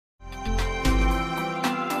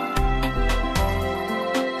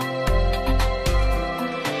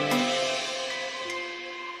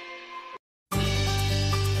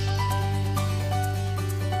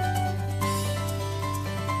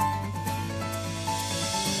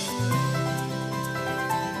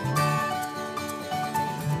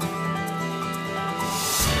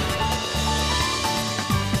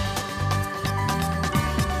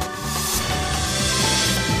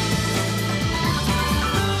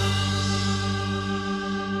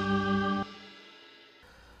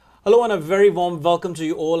Hello and a very warm welcome to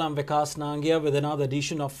you all. I'm Vikas Nangia with another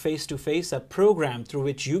edition of Face to Face, a program through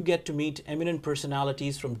which you get to meet eminent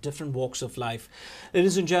personalities from different walks of life.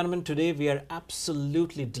 Ladies and gentlemen, today we are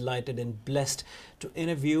absolutely delighted and blessed to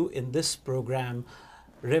interview in this program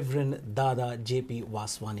Reverend Dada J.P.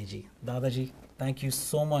 Vaswani ji. Dada ji, thank you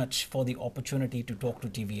so much for the opportunity to talk to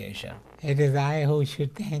TV Asia. It is I who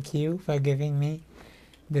should thank you for giving me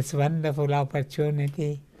this wonderful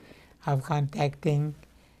opportunity of contacting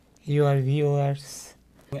your viewers.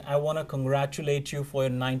 I want to congratulate you for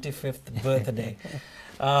your 95th birthday.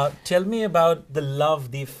 Tell me about the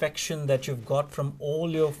love, the affection that you've got from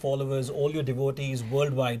all your followers, all your devotees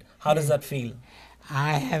worldwide. How does that feel?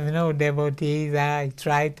 I have no devotees. I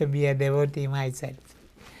try to be a devotee myself.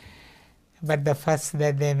 But the fuss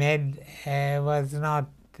that they made was not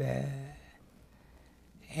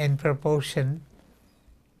in proportion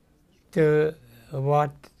to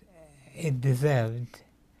what it deserved.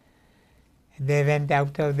 They went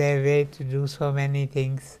out of their way to do so many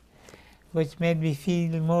things which made me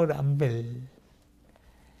feel more humble.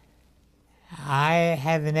 I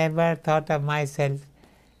have never thought of myself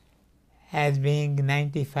as being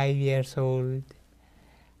 95 years old.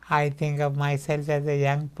 I think of myself as a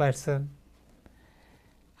young person.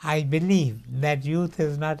 I believe that youth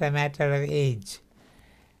is not a matter of age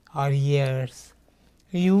or years.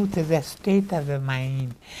 Youth is a state of the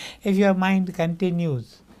mind. If your mind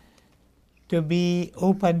continues to be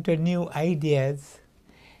open to new ideas,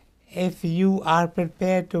 if you are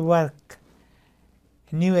prepared to work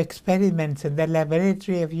new experiments in the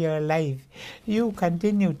laboratory of your life, you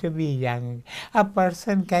continue to be young. A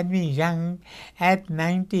person can be young at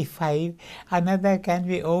 95, another can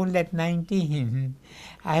be old at 19.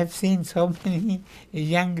 I have seen so many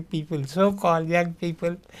young people, so-called young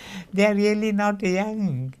people, they are really not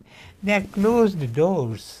young. They are closed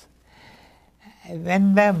doors.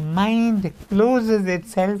 When the mind closes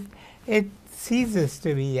itself, it ceases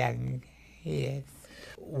to be young. Yes.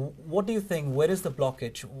 What do you think? Where is the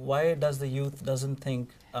blockage? Why does the youth doesn't think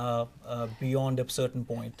beyond a certain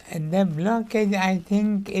point? And the blockage, I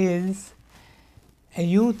think, is a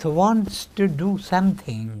youth wants to do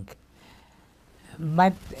something,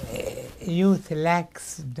 but youth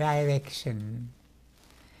lacks direction.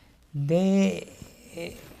 They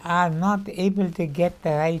are not able to get the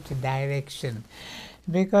right direction,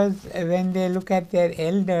 because when they look at their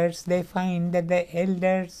elders, they find that the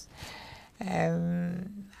elders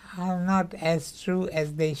are not as true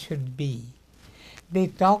as they should be. They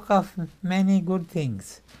talk of many good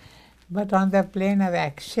things, but on the plane of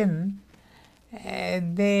action,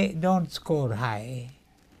 they don't score high.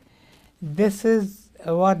 This is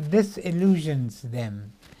what disillusions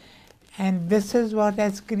them. And this is what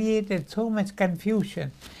has created so much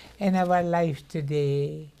confusion in our life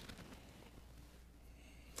today.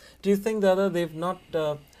 Do you think, Dada, they've not,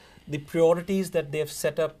 the priorities that they've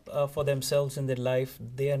set up for themselves in their life,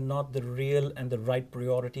 they are not the real and the right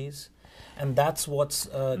priorities? And that's what's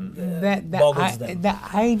boggles them. The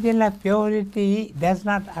ideal of purity does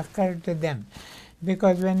not occur to them,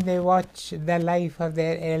 because when they watch the life of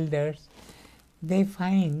their elders, they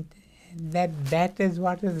find that is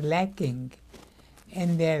what is lacking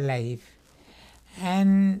in their life.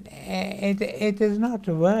 And it is not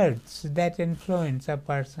words that influence a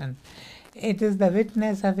person. It is the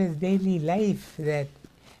witness of his daily life that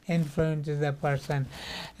influences a person.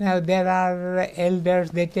 Now there are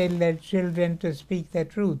elders, they tell their children to speak the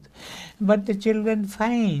truth, but the children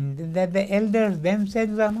find that the elders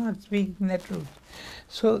themselves are not speaking the truth.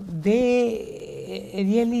 So they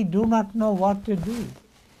really do not know what to do.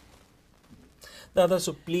 Dada,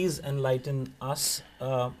 so please enlighten us,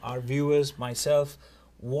 our viewers, myself,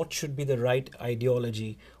 what should be the right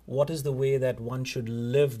ideology? What is the way that one should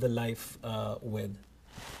live the life with?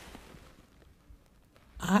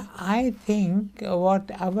 I think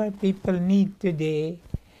what our people need today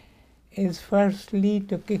is firstly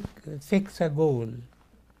to fix a goal,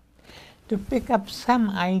 to pick up some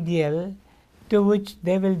ideal to which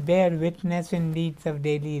they will bear witness in deeds of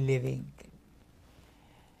daily living.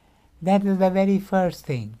 That is the very first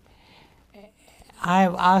thing. I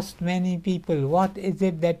have asked many people, what is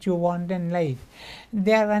it that you want in life?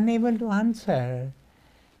 They are unable to answer.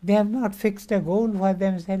 They have not fixed a goal for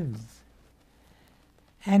themselves.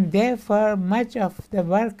 And therefore, much of the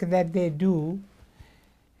work that they do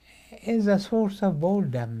is a source of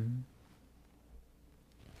boredom.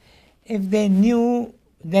 If they knew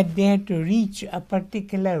that they had to reach a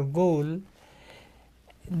particular goal,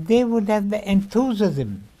 they would have the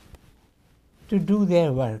enthusiasm to do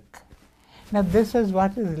their work. Now this is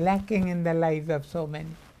what is lacking in the lives of so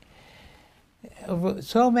many.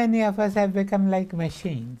 So many of us have become like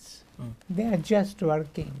machines. Mm. They are just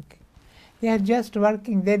working. They are just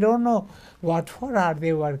working. They don't know what for are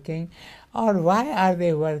they working or why are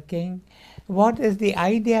they working. What is the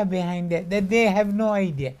idea behind it? That they have no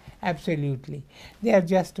idea. Absolutely. They are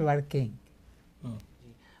just working. Mm.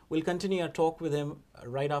 We'll continue our talk with him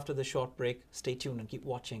right after the short break. Stay tuned and keep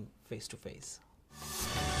watching Face to Face.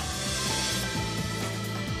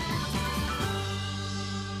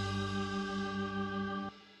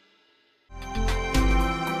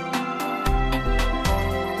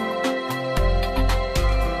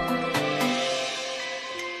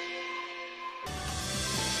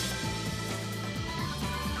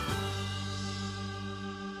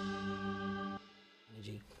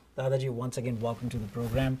 Dadaji, once again, welcome to the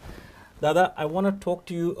program. Dada, I want to talk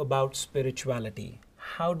to you about spirituality.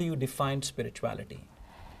 How do you define spirituality?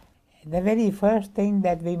 The very first thing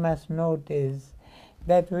that we must note is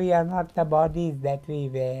that we are not the bodies that we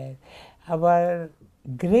wear. Our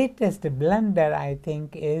greatest blunder, I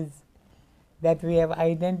think, is that we have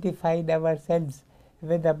identified ourselves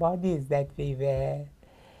with the bodies that we wear.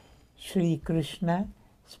 Sri Krishna,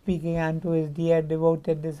 speaking unto his dear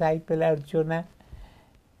devoted disciple Arjuna,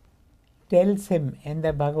 tells him in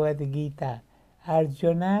the Bhagavad Gita,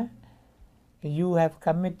 Arjuna, you have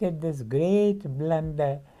committed this great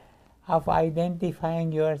blunder of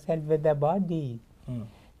identifying yourself with the body. Mm.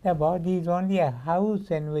 The body is only a house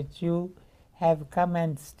in which you have come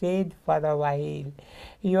and stayed for a while.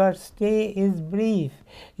 Your stay is brief.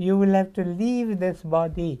 You will have to leave this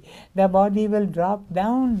body. The body will drop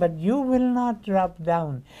down, but you will not drop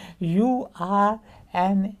down. You are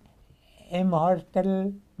an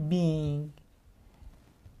immortal being.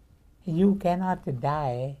 You cannot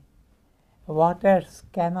die. Waters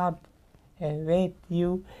cannot wait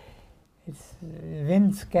you.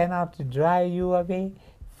 Winds cannot dry you away.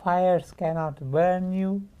 Fires cannot burn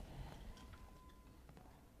you.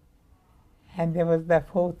 And there was the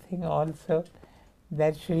fourth thing also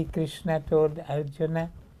that Sri Krishna told Arjuna,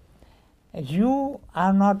 you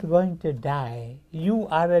are not going to die. You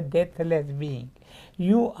are a deathless being.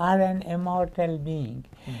 You are an immortal being.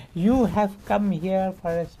 You have come here for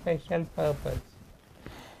a special purpose.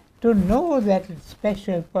 To know that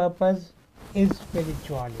special purpose is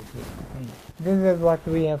spirituality. This is what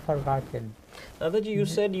we have forgotten. Dadaji, you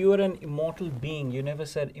said you are an immortal being. You never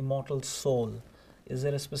said immortal soul. Is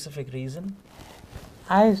there a specific reason?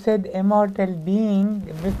 I said immortal being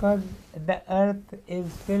because the earth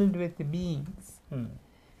is filled with beings.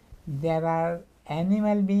 There are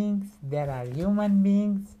animal beings, there are human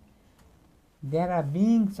beings, there are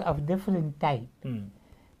beings of different type.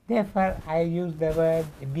 Therefore, I use the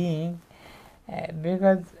word being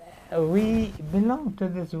because we belong to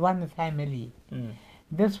this one family.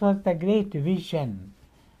 This was the great vision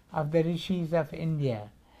of the rishis of India,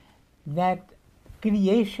 that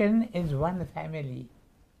creation is one family.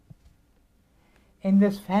 In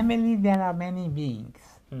this family there are many beings.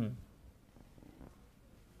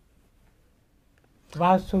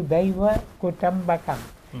 Vasudhaiva Kutambakam.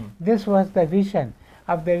 This was the vision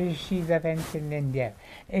of the rishis of ancient India.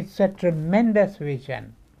 It's a tremendous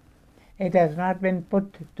vision. It has not been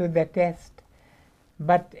put to the test,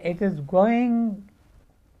 but it is going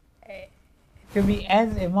to be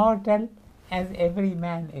as immortal as every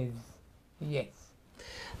man is. Yes.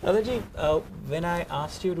 Dadaji, when I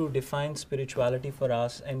asked you to define spirituality for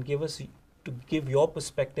us and give your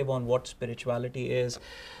perspective on what spirituality is,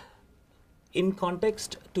 in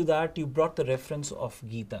context to that, you brought the reference of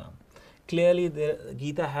Gita. Clearly,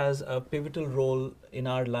 Gita has a pivotal role in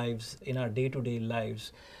our lives, in our day-to-day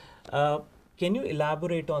lives. Can you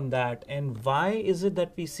elaborate on that? And why is it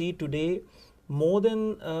that we see today more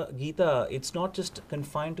than Gita, it's not just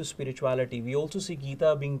confined to spirituality. We also see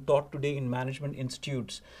Gita being taught today in management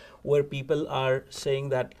institutes where people are saying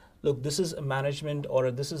that, look, this is a management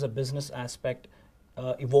or this is a business aspect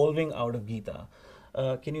evolving out of Gita.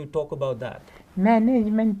 Can you talk about that?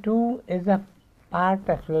 Management too is a part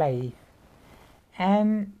of life,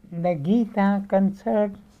 and the Gita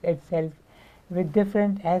concerns itself with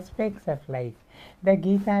different aspects of life. The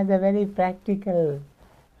Gita is a very practical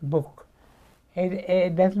book.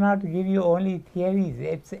 It does not give you only theories.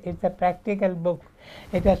 It's a practical book.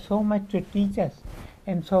 It has so much to teach us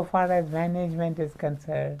in so far as management is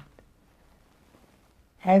concerned.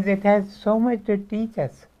 As it has so much to teach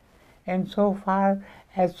us in so far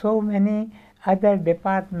as so many other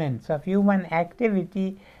departments of human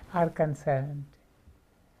activity are concerned.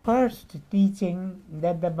 First teaching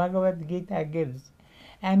that the Bhagavad Gita gives,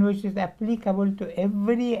 and which is applicable to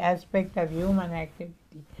every aspect of human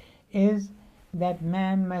activity, is that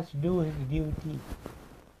man must do his duty.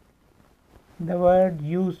 The word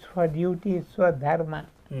used for duty is swadharma.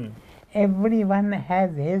 Everyone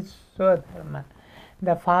has his swadharma.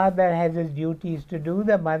 The father has his duties to do,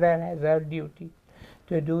 the mother has her duties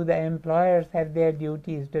to do, the employers have their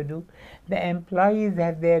duties to do, the employees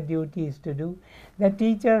have their duties to do, the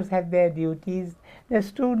teachers have their duties, the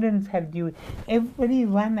students have duties.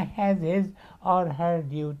 Everyone has his or her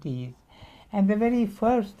duties. And the very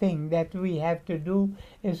first thing that we have to do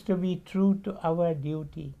is to be true to our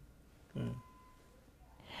duty.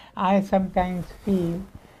 I sometimes feel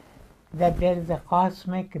that there is a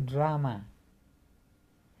cosmic drama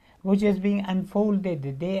which is being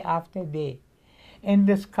unfolded day after day. In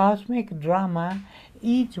this cosmic drama,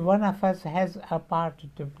 each one of us has a part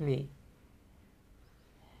to play.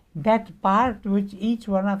 That part which each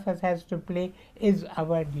one of us has to play is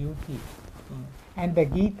our duty. And the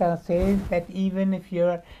Gita says that even if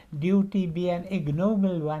your duty be an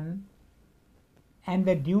ignoble one, and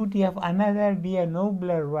the duty of another be a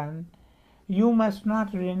nobler one, you must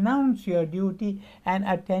not renounce your duty and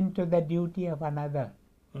attend to the duty of another.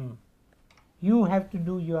 You have to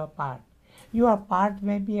do your part. Your part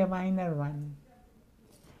may be a minor one.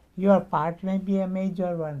 Your part may be a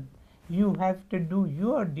major one. You have to do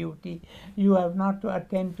your duty. You have not to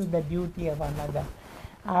attend to the duty of another.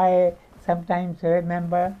 I sometimes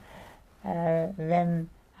remember when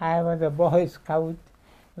I was a Boy Scout,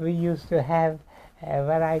 we used to have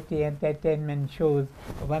variety entertainment shows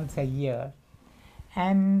once a year.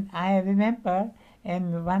 And I remember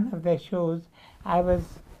in one of the shows I was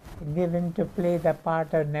given to play the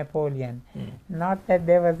part of Napoleon. Not that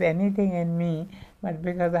there was anything in me, but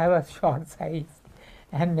because I was short-sized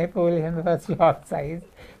and Napoleon was short-sized,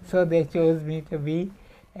 so they chose me to be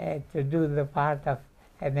to do the part of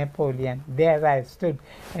Napoleon. There I stood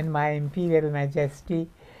in my imperial majesty.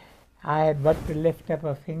 I had but to lift up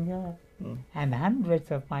a finger, and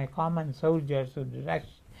hundreds of my common soldiers would rush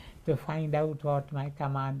to find out what my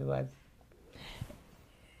command was.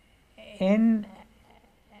 In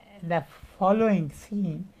the following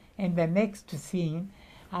scene, in the next scene,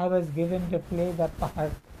 I was given to play the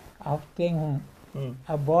part of King,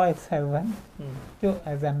 a boy servant to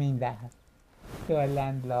a zamindar, to a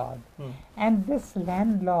landlord. And this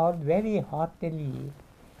landlord, very haughtily,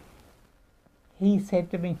 he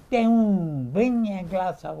said to me, "Bring me a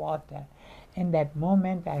glass of water." In that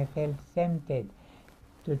moment, I felt tempted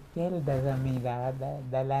to tell the zamindar,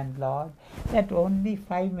 the landlord, that only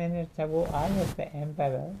 5 minutes ago I was the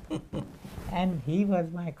emperor and he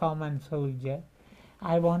was my common soldier.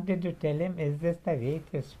 I wanted to tell him, is this the way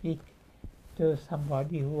to speak to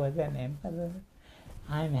somebody who was an emperor?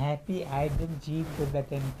 I'm happy I didn't yield to the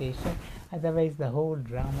temptation, otherwise the whole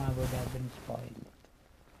drama would have been spoiled.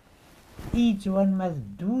 Each one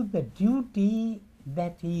must do the duty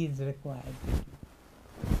that he is required to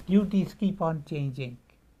do. Duties keep on changing.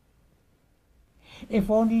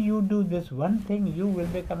 If only you do this one thing, you will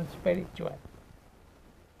become spiritual.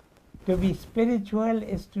 To be spiritual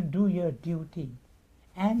is to do your duty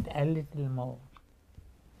and a little more.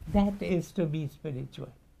 That is to be spiritual.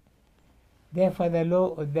 Therefore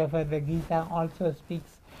the Gita also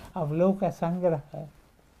speaks of loka sangraha,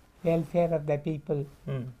 welfare of the people.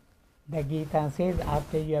 The Gita says,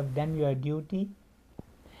 after you have done your duty,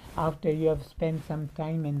 after you have spent some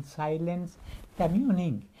time in silence,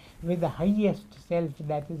 communing with the highest self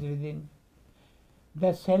that is within,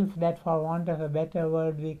 the self that, for want of a better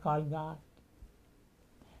word, we call God.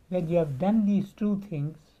 When you have done these two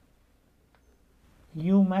things,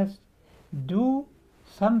 you must do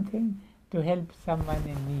something to help someone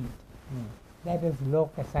in need. That is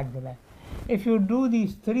loka sagra. If you do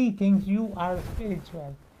these three things, you are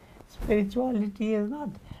spiritual. Spirituality is not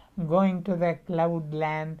going to the cloud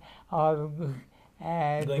land or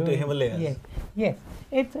going to Himalayas. Yes,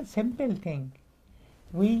 it's a simple thing.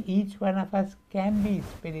 We, each one of us, can be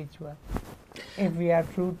spiritual if we are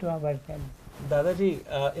true to ourselves.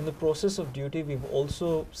 Dadaji, in the process of duty, we've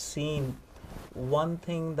also seen one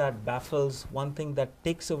thing that baffles, one thing that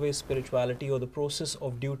takes away spirituality or the process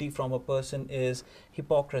of duty from a person is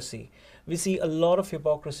hypocrisy. We see a lot of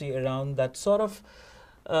hypocrisy around that sort of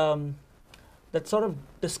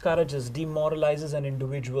discourages, demoralizes an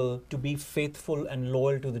individual to be faithful and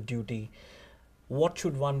loyal to the duty. What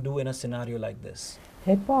should one do in a scenario like this?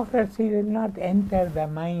 Hypocrisy will not enter the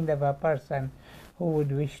mind of a person who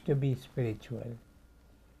would wish to be spiritual.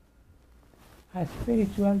 A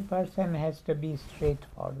spiritual person has to be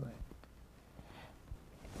straightforward.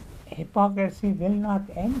 Hypocrisy will not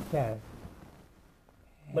enter.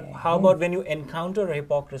 But how about when you encounter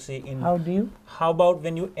hypocrisy in... How do you? How about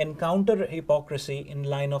when you encounter hypocrisy in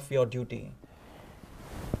line of your duty?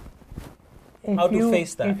 How to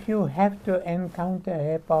face that? If you have to encounter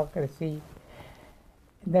hypocrisy,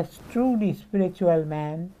 the truly spiritual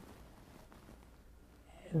man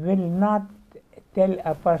will not tell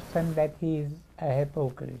a person that he is a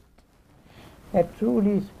hypocrite. The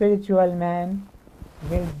truly spiritual man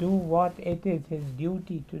will do what it is his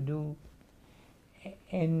duty to do.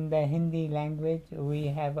 In the Hindi language, we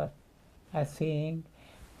have a saying,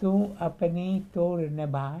 "Tu apni tor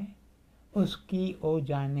nibhaye, uski o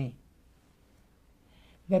jane."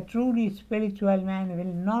 The truly spiritual man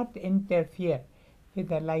will not interfere with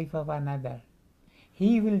the life of another.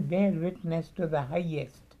 He will bear witness to the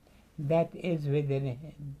highest that is within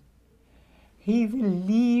him. He will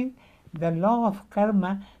leave the law of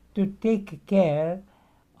karma to take care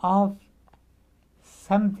of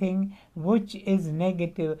something which is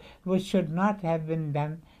negative, which should not have been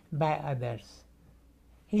done by others.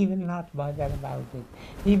 He will not bother about it.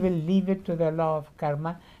 He will leave it to the law of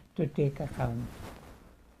karma to take account.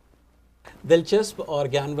 दिलचस्प और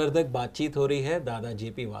ज्ञानवर्धक बातचीत हो रही है दादा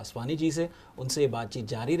JP Vaswani जी से। उनसे ये बातचीत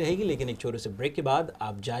जारी रहेगी, लेकिन एक छोटे से ब्रेक के बाद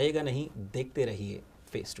आप जाइएगा नहीं, देखते रहिए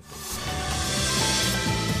फेस टू फेस।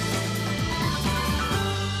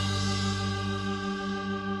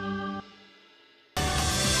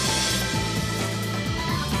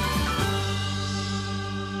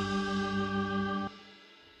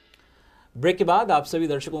 ब्रेक के बाद आप सभी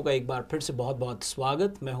दर्शकों का एक बार फिर से बहुत बहुत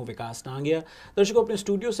स्वागत। मैं हूं विकास नांगिया। दर्शकों, अपने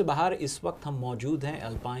स्टूडियो से बाहर इस वक्त हम मौजूद हैं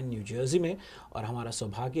अल्पाइन न्यू जर्सी में, और हमारा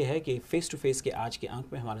सौभाग्य है कि फेस टू फेस के आज के अंक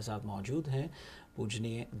में हमारे साथ मौजूद हैं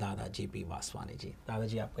पूजनीय दादा जेपी वासवानी जी। दादा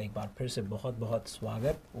जी, आपका एक बार फिर से बहुत बहुत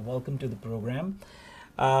स्वागत। Welcome to the programme.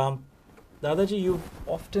 दादा जी, you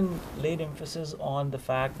often lead emphasis on the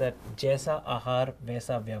fact that जैसा आहार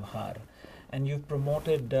वैसा व्यवहार, and you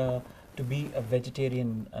promoted to be a vegetarian,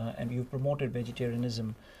 and you've promoted vegetarianism.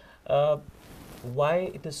 Why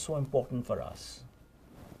it is so important for us?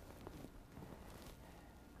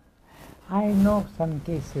 I know some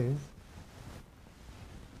cases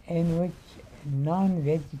in which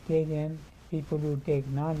non-vegetarian people who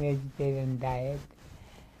take non-vegetarian diet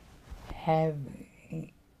have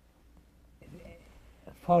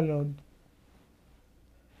followed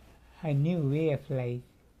a new way of life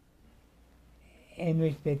in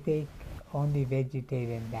which they take only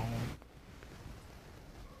vegetarian diet.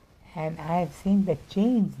 And I have seen the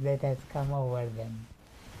change that has come over them.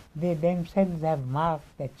 They themselves have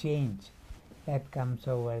marked the change that comes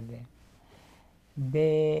over them.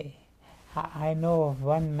 I know of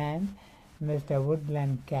one man, Mr.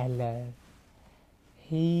 Woodland Keller.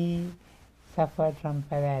 He suffered from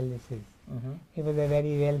paralysis. Mm-hmm. He was a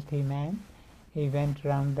very wealthy man. He went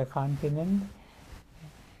around the continent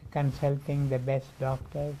consulting the best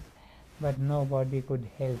doctors, but nobody could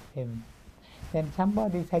help him. Then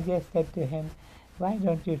somebody suggested to him, why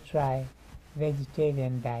don't you try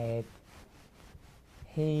vegetarian diet?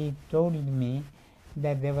 He told me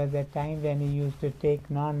that there was a time when he used to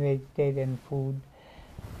take non-vegetarian food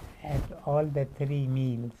at all the 3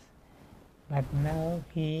 meals. But now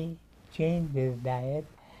he changed his diet,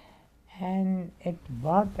 and it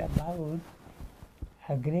brought about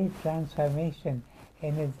a great transformation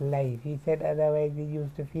in his life. He said otherwise he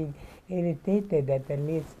used to feel irritated at the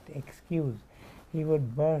least excuse. He would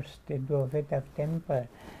burst into a fit of temper.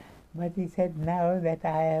 But he said, now that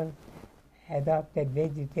I have adopted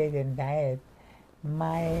vegetarian diet,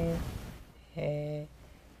 my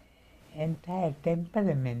entire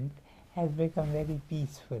temperament has become very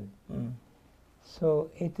peaceful. Mm. So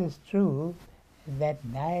it is true that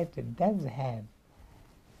diet does have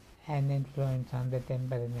an influence on the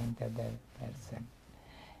temperament of the person.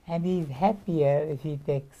 And he is happier if he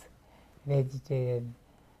takes vegetarian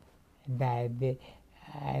diet. The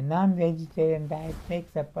non-vegetarian diet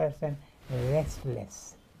makes a person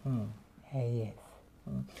restless. Mm. Yes.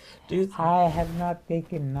 Mm. Do you I have not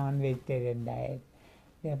taken non-vegetarian diet,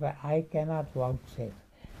 therefore I cannot vouchsafe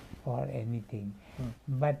for anything. Mm.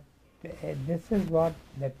 But this is what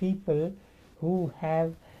the people who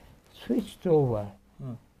have switched over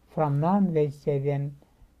from non-vegetarian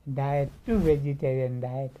diet to vegetarian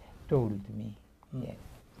diet told me. Yes.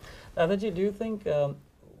 Dadaji, do you think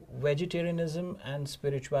vegetarianism and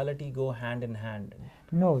spirituality go hand in hand?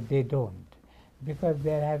 No, they don't, because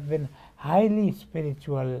there have been highly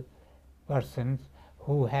spiritual persons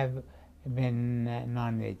who have been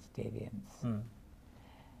non-vegetarians. Mm.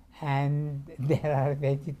 And there are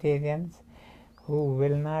vegetarians who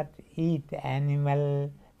will not eat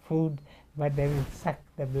animal food, but they will suck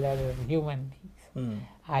the blood of human beings. Mm.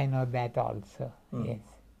 I know that also. Yes.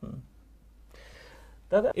 Mm.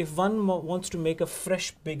 Dada, if one wants to make a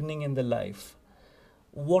fresh beginning in the life,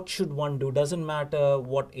 what should one do? Doesn't matter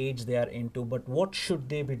what age they are into, but what should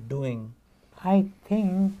they be doing? I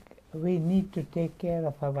think we need to take care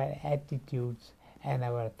of our attitudes and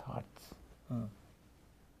our thoughts. Hmm.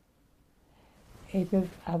 It is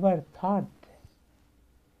our thought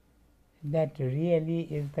that really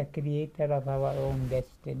is the creator of our own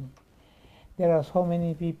destiny. There are so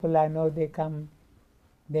many people I know, they come,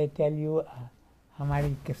 they tell you,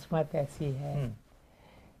 हमारी किस्मत ऐसी है. Hmm.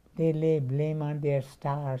 They lay blame on their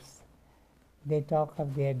stars. They talk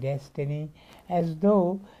of their destiny as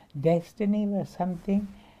though destiny was something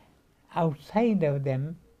outside of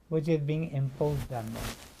them which is being imposed on them.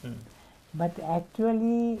 Hmm. But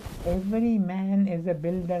actually, every man is a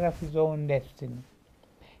builder of his own destiny.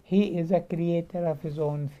 He is a creator of his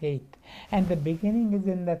own fate. And the beginning is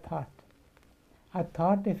in the thought. A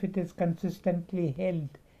thought, if it is consistently held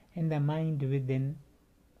in the mind within,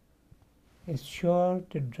 is sure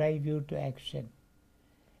to drive you to action.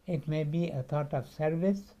 It may be a thought of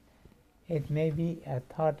service, it may be a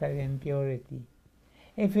thought of impurity.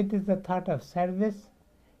 If it is a thought of service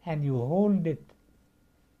and you hold it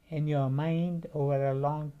in your mind over a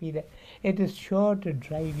long period, it is sure to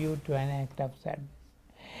drive you to an act of service.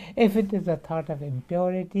 If it is a thought of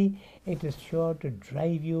impurity, it is sure to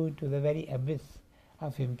drive you to the very abyss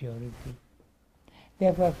of impurity.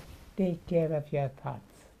 Therefore, take care of your thoughts.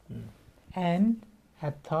 And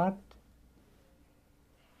a thought,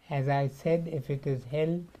 as I said, if it is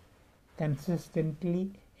held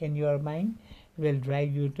consistently in your mind, will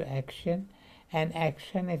drive you to action. And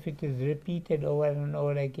action, if it is repeated over and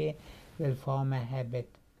over again, will form a habit.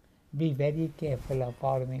 Be very careful of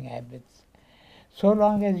forming habits. So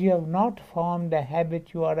long as you have not formed a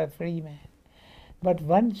habit, you are a free man. But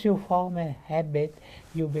once you form a habit,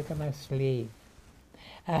 you become a slave.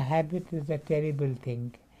 A habit is a terrible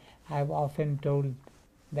thing. I've often told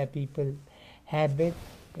the people, habit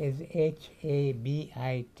is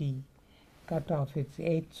H-A-B-I-T. Cut off its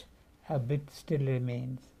H, a bit still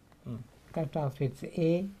remains. Cut off its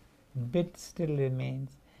A, bit still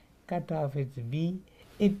remains. Cut off its B,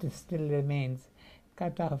 it still remains.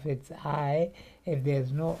 Cut off its I, if there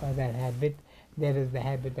is no other habit, there is the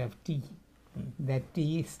habit of T. That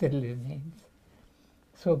T still remains.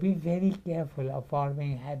 So be very careful of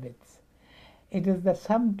forming habits. It is the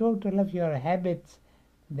sum total of your habits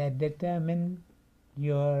that determine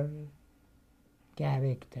your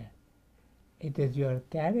character. It is your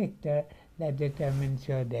character that determines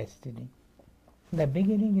your destiny. The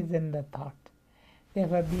beginning is in the thought.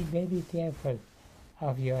 Therefore, be very careful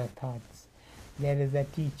of your thoughts. There is a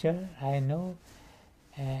teacher I know,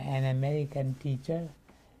 an American teacher,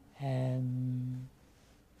 his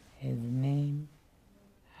name,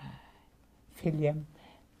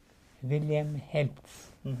 William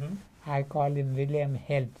Helps. I call him William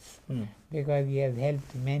Helps because he has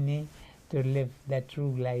helped many to live the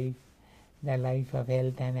true life, the life of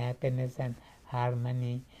health and happiness and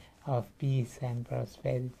harmony, of peace and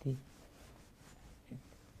prosperity.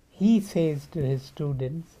 He says to his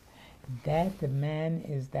students that man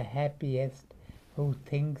is the happiest who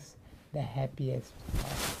thinks the happiest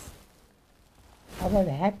thoughts. Our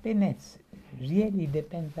happiness really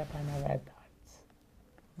depends upon our thoughts.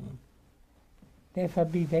 Therefore,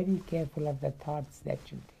 be very careful of the thoughts that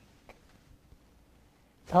you think.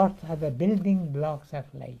 Thoughts are the building blocks of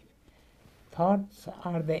life. Thoughts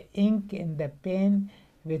are the ink in the pen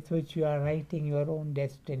with which you are writing your own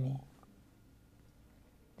destiny.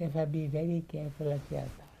 Therefore, be very careful of your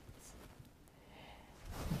thoughts.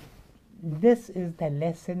 This is the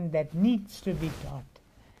lesson that needs to be taught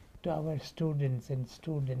to our students and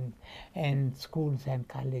schools and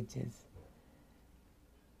colleges.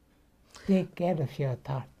 Take care of your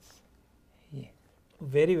thoughts. Yes.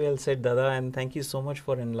 Very well said, Dada, and thank you so much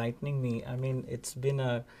for enlightening me. I mean, it's been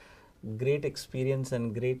a great experience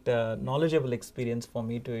and great knowledgeable experience for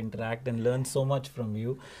me to interact and learn so much from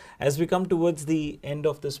you. As we come towards the end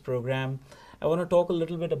of this program, I want to talk a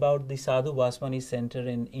little bit about the Sadhu Vaswani Center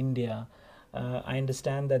in India. I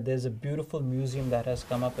understand that there's a beautiful museum that has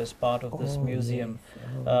come up as part of this museum,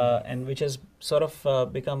 yes. and which has sort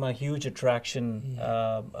of become a huge attraction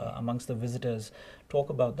amongst the visitors. Talk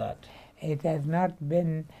about that. It has not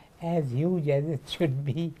been as huge as it should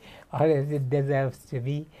be or as it deserves to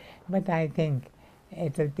be, but I think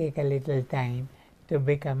it will take a little time to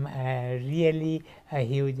become really a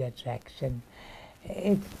huge attraction.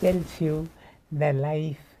 It tells you the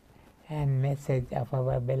life and message of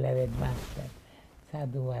our beloved master,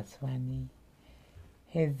 Sadhu Vaswani.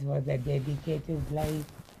 His was a dedicated life.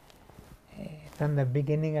 From the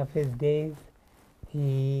beginning of his days,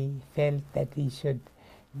 he felt that he should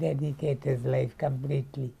dedicate his life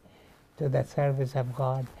completely to the service of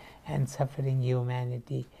God and suffering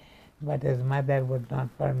humanity. But his mother would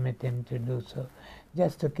not permit him to do so.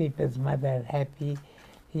 Just to keep his mother happy,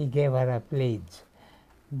 he gave her a pledge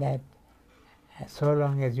that so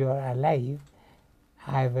long as you are alive,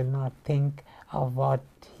 I will not think of what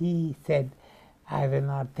he said. I will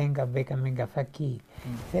not think of becoming a fakir.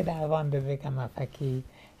 He said, I want to become a fakir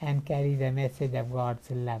and carry the message of God's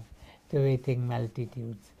love to waiting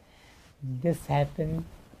multitudes. This happened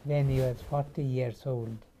when he was 40 years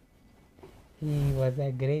old. He was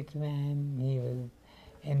a great man. He was,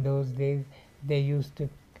 in those days, they used to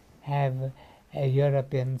have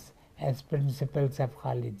Europeans as principals of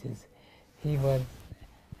colleges. He was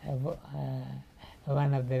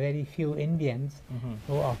one of the very few Indians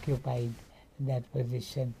who occupied that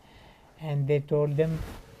position. And they told him,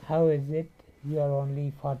 how is it you are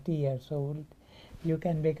only 40 years old? You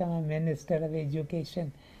can become a minister of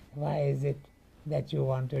education. Why is it that you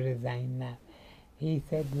want to resign now? He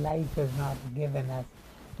said, life is not given us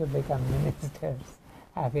to become ministers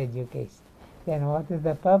of education. Then what is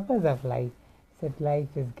the purpose of life? He said, life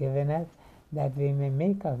is given us that we may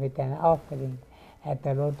make of it an offering at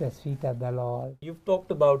the lotus feet of the Lord. You've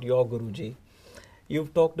talked about your Guruji.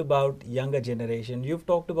 You've talked about younger generation. You've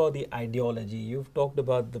talked about the ideology. You've talked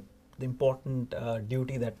about the important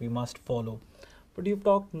duty that we must follow. But you've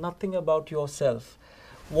talked nothing about yourself.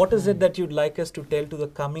 What is it that you'd like us to tell to the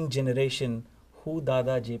coming generation who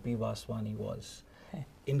Dada J.P. Vaswani was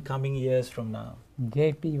in coming years from now?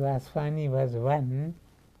 J.P. Vaswani was one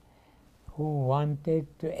who wanted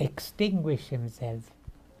to extinguish himself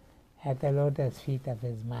at the lotus feet of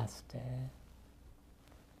his master.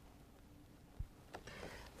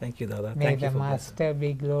 Thank you, Dada. May Thank you the for master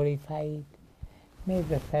be glorified. May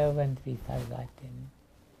the servant be forgotten.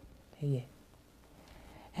 Yes.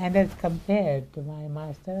 And as compared to my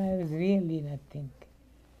master, I was really nothing.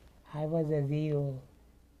 I was a zero.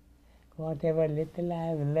 Whatever little I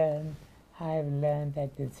have learned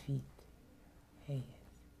at his feet. Yes.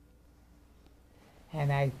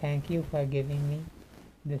 And I thank you for giving me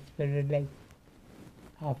this privilege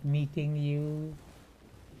of meeting you,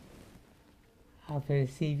 of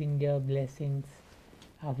receiving your blessings,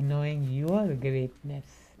 of knowing your greatness.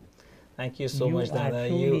 Thank you so much, Dada.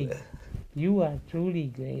 You are truly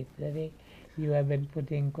great. The way you have been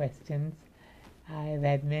putting questions. I have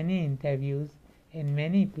had many interviews in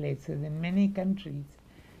many places, in many countries,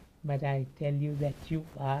 but I tell you that you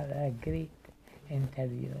are a great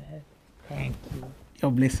interviewer. Thank you.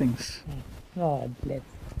 Your blessings. God bless.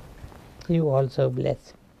 You also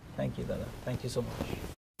bless. Thank you, Dada. Thank you so much.